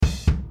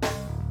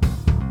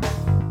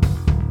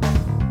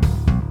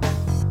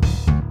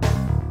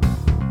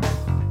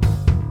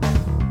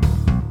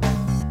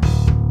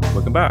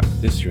Welcome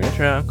back. This is your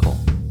internet uncle.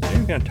 Today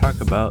I'm going to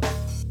talk about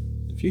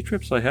the few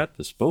trips I had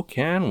to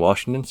Spokane,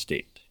 Washington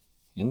State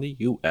in the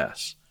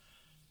U.S.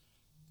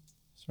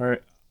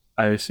 Sorry,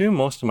 I assume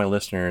most of my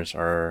listeners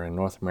are in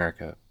North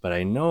America, but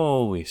I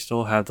know we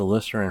still have the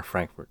listener in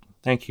Frankfurt.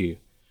 Thank you,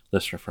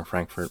 listener from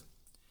Frankfurt.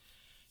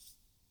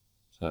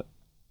 So,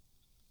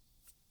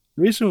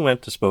 the reason we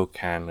went to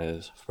Spokane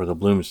is for the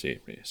Bloomsday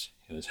race.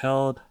 It was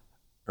held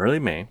early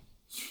May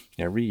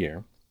every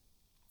year.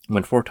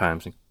 Went 4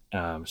 times,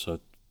 so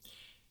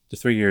the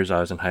 3 years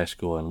I was in high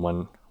school and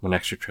one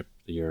extra trip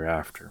the year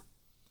after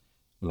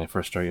when I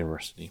first started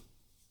university.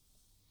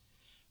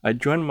 I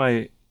joined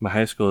my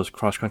high school's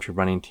cross-country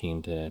running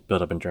team to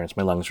build up endurance.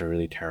 My lungs were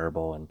really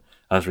terrible and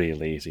I was really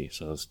lazy,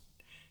 so I was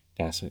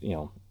kind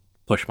of,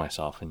 push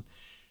myself. And,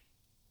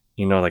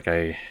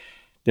 I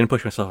didn't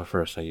push myself at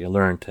first. So you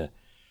learn to,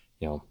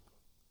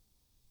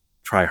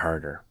 try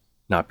harder,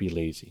 not be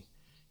lazy,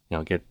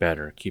 get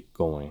better, keep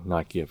going,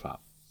 not give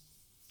up.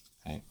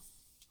 Right?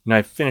 And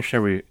I finished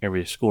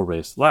every school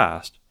race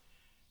last,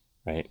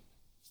 right?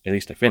 At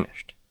least I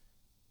finished.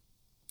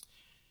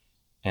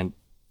 And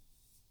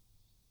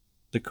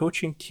the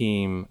coaching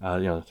team,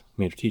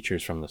 major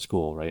teachers from the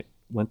school, right,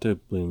 went to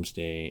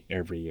Bloomsday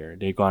every year.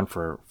 They'd gone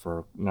for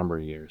a number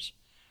of years,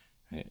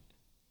 right?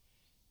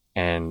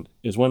 And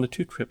it was one of the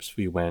 2 trips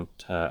we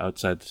went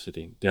outside the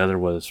city. The other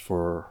was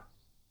for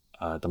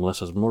the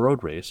Melissa's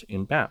Road Race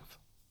in Banff,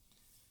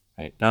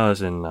 right? That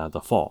was in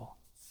the fall.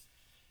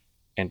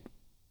 And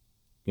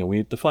we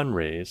had to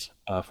fundraise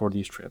for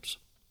these trips,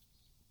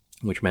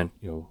 which meant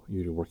you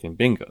were working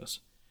bingos.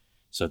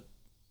 So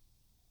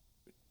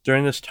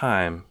during this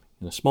time,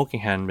 smoking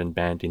hadn't been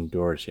banned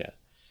indoors yet,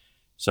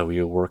 so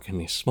we would work in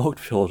these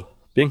smoke-filled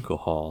bingo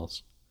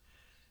halls,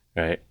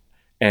 right?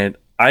 And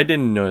I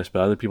didn't notice,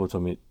 but other people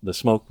told me the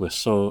smoke was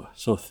so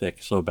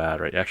thick, so bad,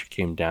 right? It actually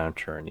came down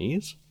to our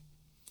knees,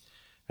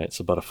 right? It's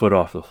about a foot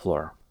off the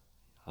floor.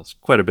 That's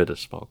quite a bit of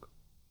smoke,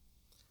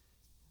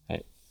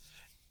 right?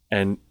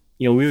 And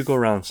we would go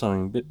around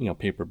selling,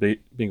 paper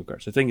bingo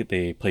cards. I think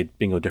they played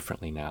bingo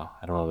differently now.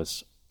 I don't know if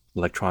it's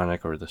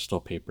electronic or they're still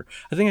paper.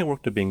 I think I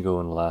worked a bingo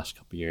in the last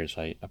couple of years,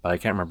 but I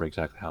can't remember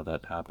exactly how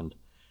that happened,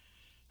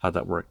 how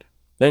that worked.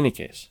 But in any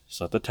case,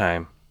 so at the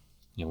time,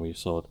 we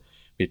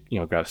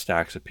grabbed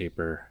stacks of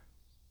paper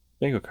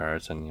bingo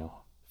cards and,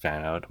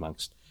 fan out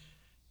amongst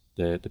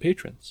the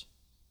patrons.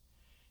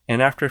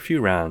 And after a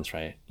few rounds,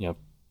 right,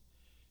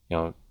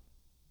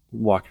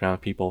 walk around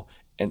with people.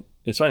 And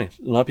it's funny,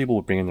 a lot of people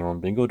would bring in their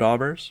own bingo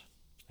daubers,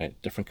 right?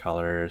 Different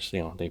colors,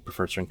 they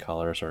prefer certain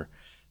colors, or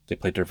they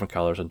play different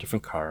colors on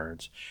different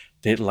cards.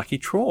 They had lucky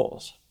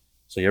trolls.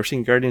 So you ever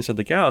seen Guardians of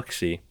the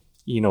Galaxy?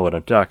 You know what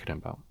I'm talking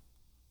about,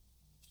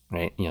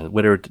 right?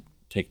 Whatever it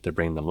take to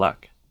bring them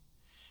luck.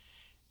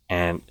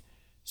 And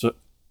so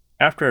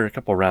after a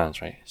couple of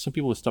rounds, right, some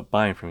people would stop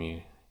buying from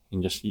you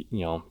and just, be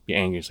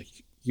angry. It's like,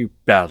 you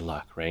bad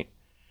luck, right?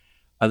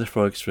 Other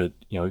folks would,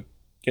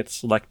 get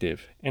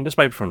selective, and this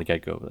might be from the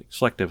get-go, like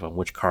selective on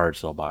which cards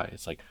they'll buy.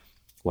 It's like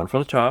one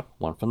from the top,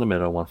 one from the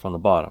middle, one from the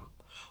bottom.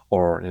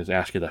 Or they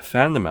ask you to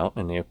fan them out,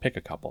 and they pick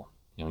a couple,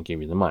 and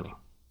give you the money.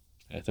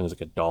 I think it was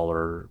like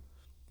 $1,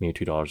 maybe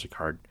 $2 a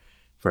card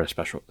for a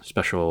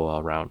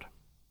special round.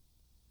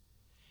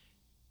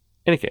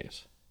 In any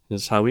case,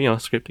 this is how we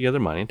scrape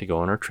together money to go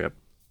on our trip.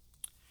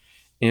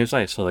 And it was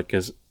nice. So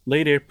because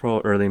late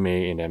April, early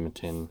May in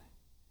Edmonton,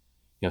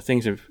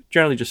 things have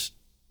generally just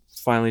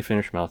finally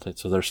finished melted.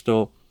 So there's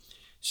still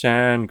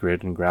sand,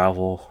 grit, and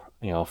gravel,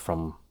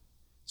 from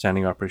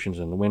sanding operations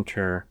in the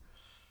winter.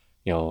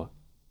 The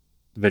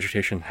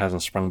vegetation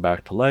hasn't sprung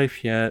back to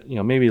life yet,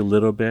 maybe a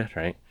little bit,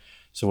 right?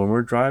 So when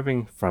we're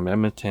driving from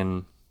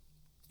Edmonton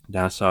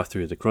down south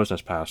through the Crow's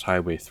Nest Pass,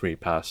 Highway 3,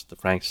 past the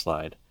Frank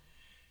Slide,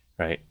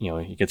 right?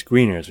 It gets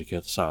greener as we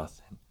get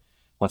south. And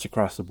once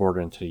across the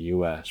border into the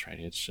U.S., right,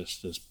 it's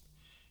just this,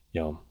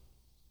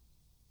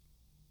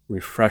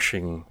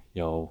 refreshing,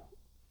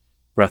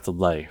 breath of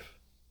life,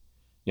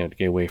 to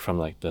get away from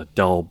the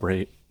dull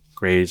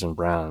grays and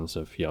browns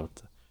of, the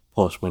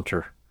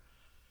post-winter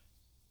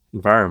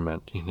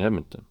environment in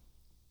Edmonton.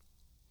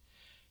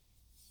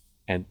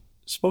 And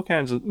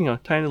Spokane's a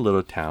tiny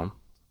little town,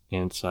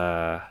 and it's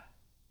but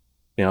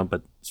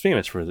it's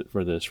famous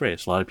for this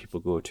race. A lot of people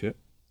go to it,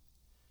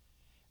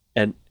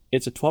 and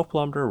it's a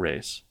 12-kilometer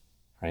race,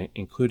 right,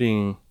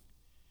 including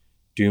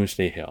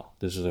Doomsday Hill.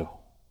 This is a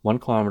 1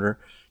 kilometer,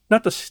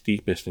 not the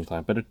steepest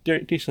incline, but a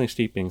decently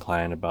steep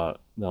incline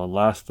about the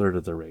last third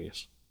of the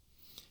race.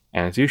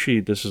 And it's usually,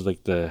 this is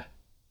the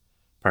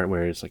part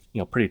where it's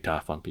pretty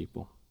tough on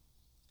people.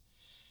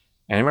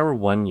 And I remember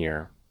one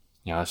year,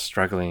 I was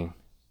struggling,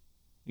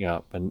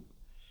 but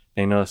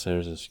they noticed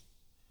there's this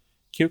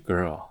cute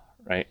girl,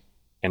 right?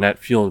 And that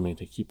fueled me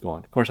to keep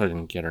going. Of course, I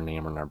didn't get her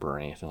name or number or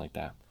anything like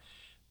that.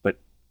 But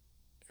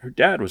her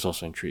dad was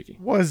also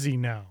intriguing. Was he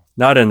now?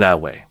 Not in that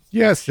way.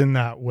 Yes, in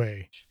that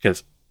way.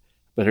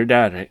 But her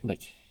dad,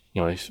 right,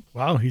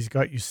 Wow, he's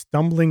got you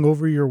stumbling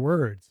over your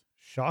words.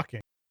 Shocking.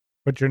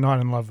 But you're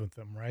not in love with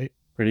him, right?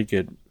 Pretty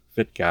good,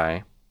 fit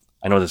guy.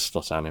 I know this is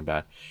still sounding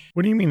bad.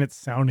 What do you mean it's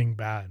sounding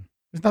bad?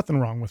 There's nothing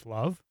wrong with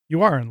love.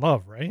 You are in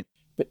love, right?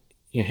 But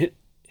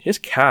his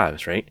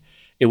calves, right?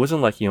 It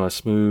wasn't like a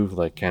smooth,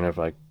 like kind of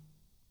like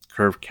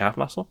curved calf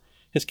muscle.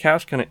 His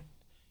calves kind of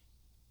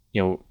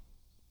you know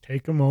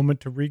Take a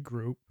moment to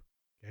regroup,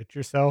 get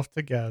yourself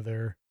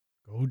together,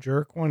 go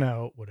jerk one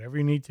out, whatever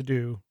you need to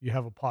do. You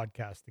have a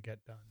podcast to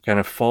get done. kind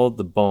of followed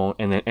the bone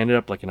and then ended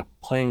up like in a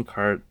playing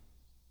card,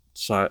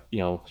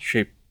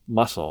 shaped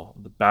muscle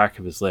the back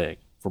of his leg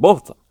for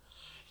both of them.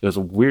 It was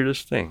the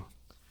weirdest thing,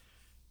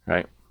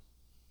 right?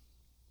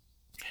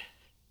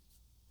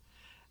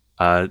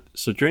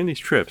 So during these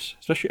trips,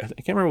 especially I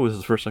can't remember what was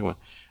the first second one,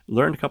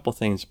 learned a couple of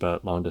things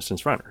about long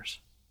distance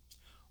runners.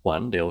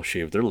 One, they'll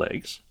shave their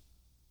legs,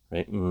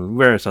 right, and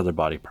various other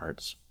body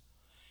parts,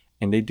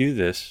 and they do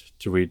this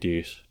to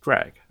reduce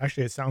drag.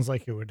 Actually, it sounds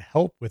like it would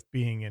help with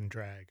being in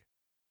drag.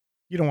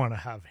 You don't want to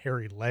have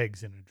hairy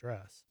legs in a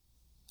dress.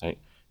 Right?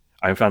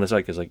 I found this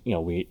out because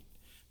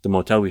the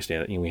motel we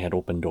stayed at, we had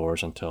open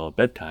doors until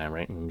bedtime,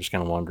 right, and I'm just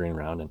kind of wandering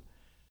around and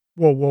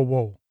Whoa, whoa,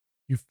 whoa.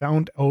 You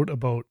found out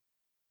about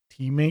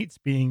teammates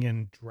being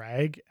in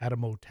drag at a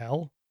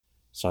motel?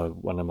 saw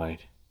one of my,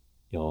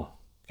 kind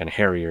of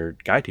hairier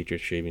guy teachers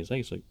shaving his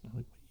legs. Like,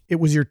 It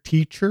was your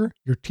teacher?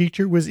 Your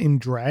teacher was in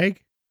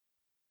drag?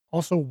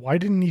 Also, why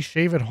didn't he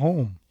shave at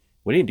home?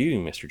 what are you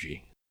doing, Mr.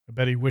 G? I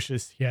bet he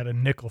wishes he had a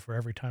nickel for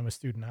every time a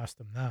student asked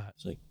him that.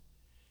 It's like,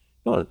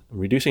 no, I'm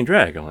reducing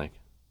drag. I'm like,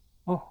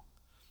 oh.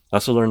 I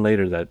also learned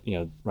later that,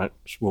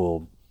 runners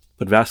will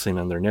put Vaseline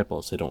on their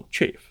nipples so they don't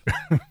chafe,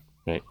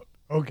 right?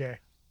 Okay.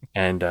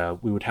 And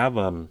we would have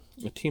a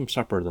team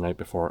supper the night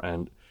before,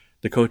 and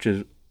the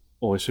coaches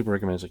always super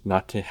recommends like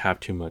not to have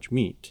too much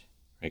meat,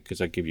 right? Because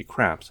that give you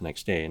cramps the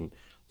next day and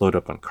load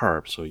up on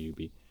carbs, so you'd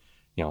be,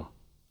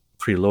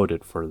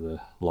 preloaded for the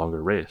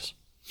longer race.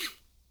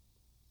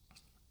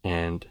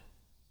 And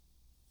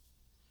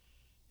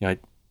of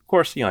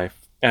course, I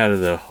out of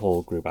the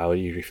whole group, I would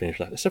usually finish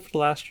last, except for the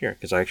last year,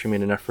 because I actually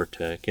made an effort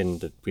to get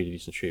into pretty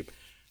decent shape.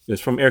 It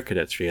was from Air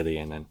Cadets really,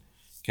 and then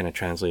kind of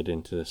translated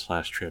into this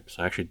last trip.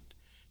 So I actually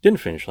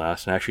didn't finish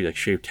last, and actually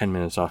shaved 10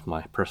 minutes off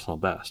my personal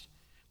best,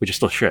 which is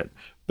still shit,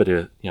 but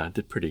it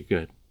did pretty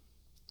good.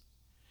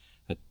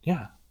 But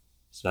yeah,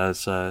 so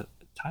that's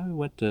time we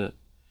went to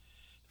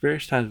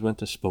various times we went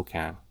to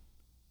Spokane.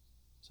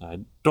 So I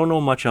don't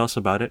know much else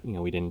about it.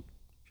 We didn't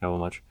travel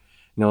much.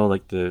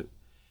 Like the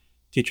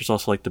teachers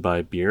also like to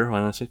buy beer,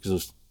 honestly, because it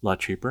was a lot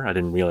cheaper. I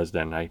didn't realize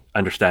then. I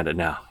understand it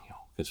now,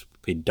 because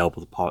we paid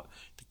double the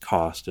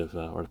cost of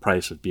or the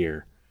price of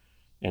beer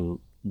and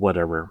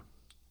whatever,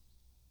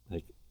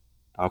 like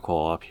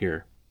alcohol up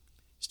here.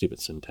 Stupid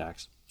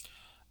syntax.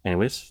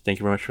 Anyways, thank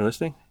you very much for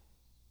listening.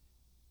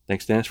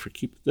 Thanks, Dennis, for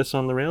keeping this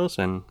on the rails,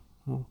 and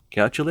we'll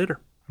catch you later.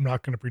 I'm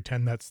not going to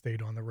pretend that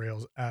stayed on the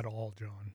rails at all, John.